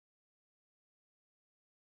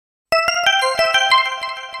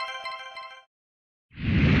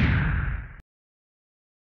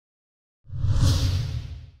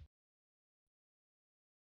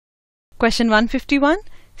Question 151.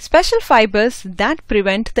 Special fibers that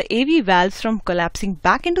prevent the AV valves from collapsing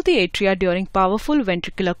back into the atria during powerful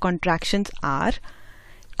ventricular contractions are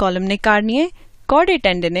columnae carneae, chordae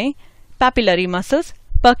tendineae, papillary muscles,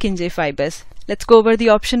 Purkinje fibers. Let's go over the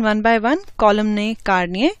option one by one. Columnae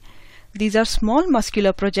carneae. These are small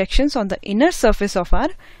muscular projections on the inner surface of our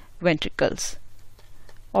ventricles.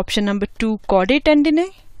 Option number 2, chordae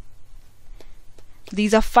tendineae.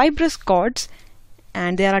 These are fibrous cords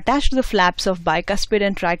and they are attached to the flaps of bicuspid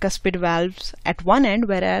and tricuspid valves at one end,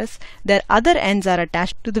 whereas their other ends are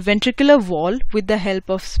attached to the ventricular wall with the help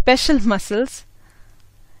of special muscles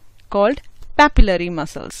called papillary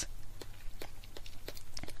muscles.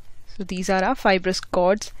 So these are our fibrous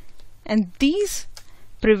cords, and these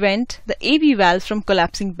prevent the AV valves from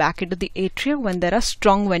collapsing back into the atria when there are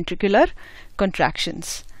strong ventricular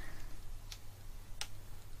contractions.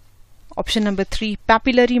 Option number 3,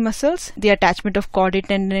 papillary muscles, the attachment of chordae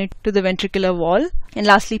tendineae to the ventricular wall. And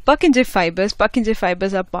lastly, Purkinje fibers. Purkinje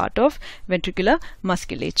fibers are part of ventricular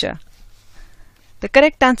musculature. The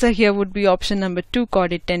correct answer here would be option number 2,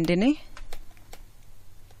 chordae tendineae.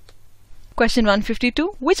 Question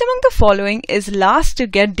 152. Which among the following is last to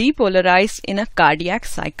get depolarized in a cardiac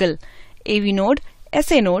cycle? AV node,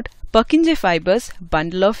 SA node, Purkinje fibers,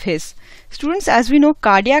 bundle of His. Students, as we know,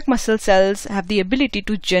 cardiac muscle cells have the ability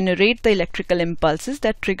to generate the electrical impulses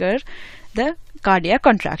that trigger the cardiac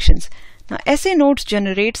contractions. Now, SA nodes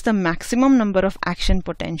generates the maximum number of action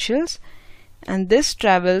potentials, and this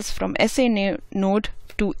travels from SA node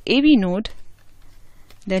to AV node,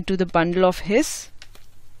 then to the bundle of His,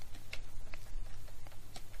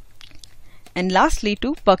 and lastly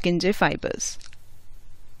to Purkinje fibers.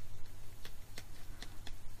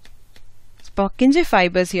 Purkinje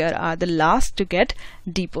fibers here are the last to get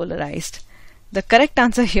depolarized. The correct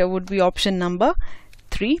answer here would be option number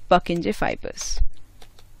 3, Purkinje fibers.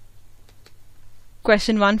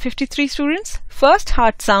 Question 153, students. First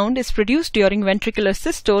heart sound is produced during ventricular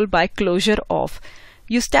systole by closure of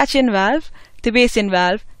Eustachian valve, Thebasian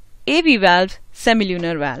valve, AV valve,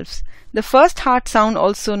 semilunar valves. The first heart sound,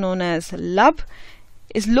 also known as lub,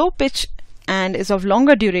 is low pitch and is of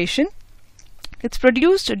longer duration. It's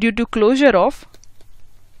produced due to closure of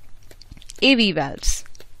AV valves.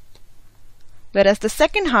 Whereas the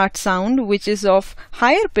second heart sound, which is of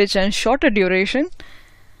higher pitch and shorter duration,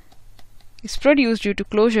 is produced due to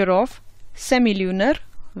closure of semilunar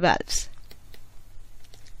valves.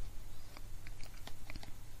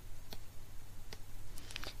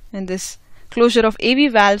 And this closure of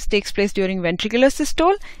AV valves takes place during ventricular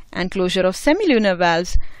systole, and closure of semilunar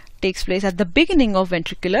valves takes place at the beginning of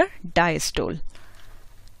ventricular diastole.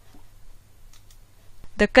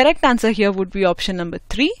 The correct answer here would be option number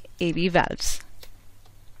 3, AV valves.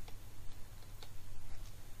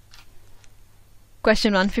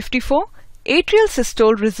 Question 154. Atrial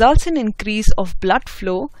systole results in increase of blood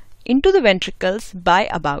flow into the ventricles by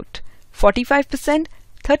about 45%,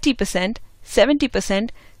 30%, 70%,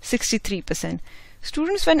 63%.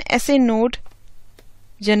 Students, when SA node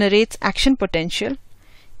generates action potential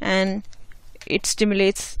and it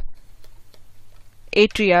stimulates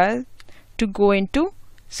atria to go into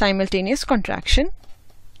simultaneous contraction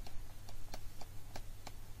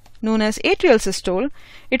known as atrial systole,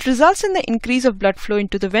 it results in the increase of blood flow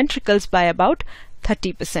into the ventricles by about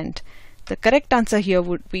 30%. The correct answer here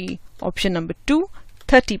would be option number 2,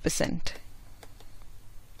 30%.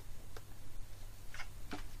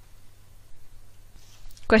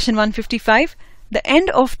 Question 155. The end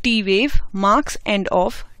of T wave marks end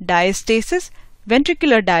of diastasis,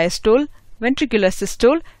 ventricular diastole, ventricular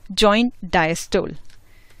systole, joint diastole.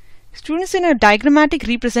 Students, in a diagrammatic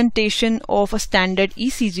representation of a standard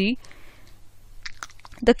ECG,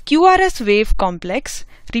 the QRS wave complex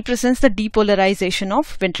represents the depolarization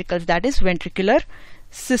of ventricles, that is ventricular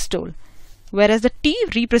systole, whereas the T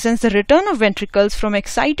represents the return of ventricles from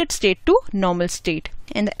excited state to normal state,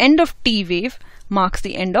 and the end of T wave marks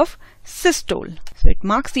the end of systole. So it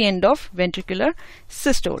marks the end of ventricular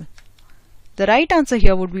systole. The right answer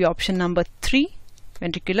here would be option number 3,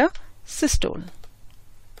 ventricular systole.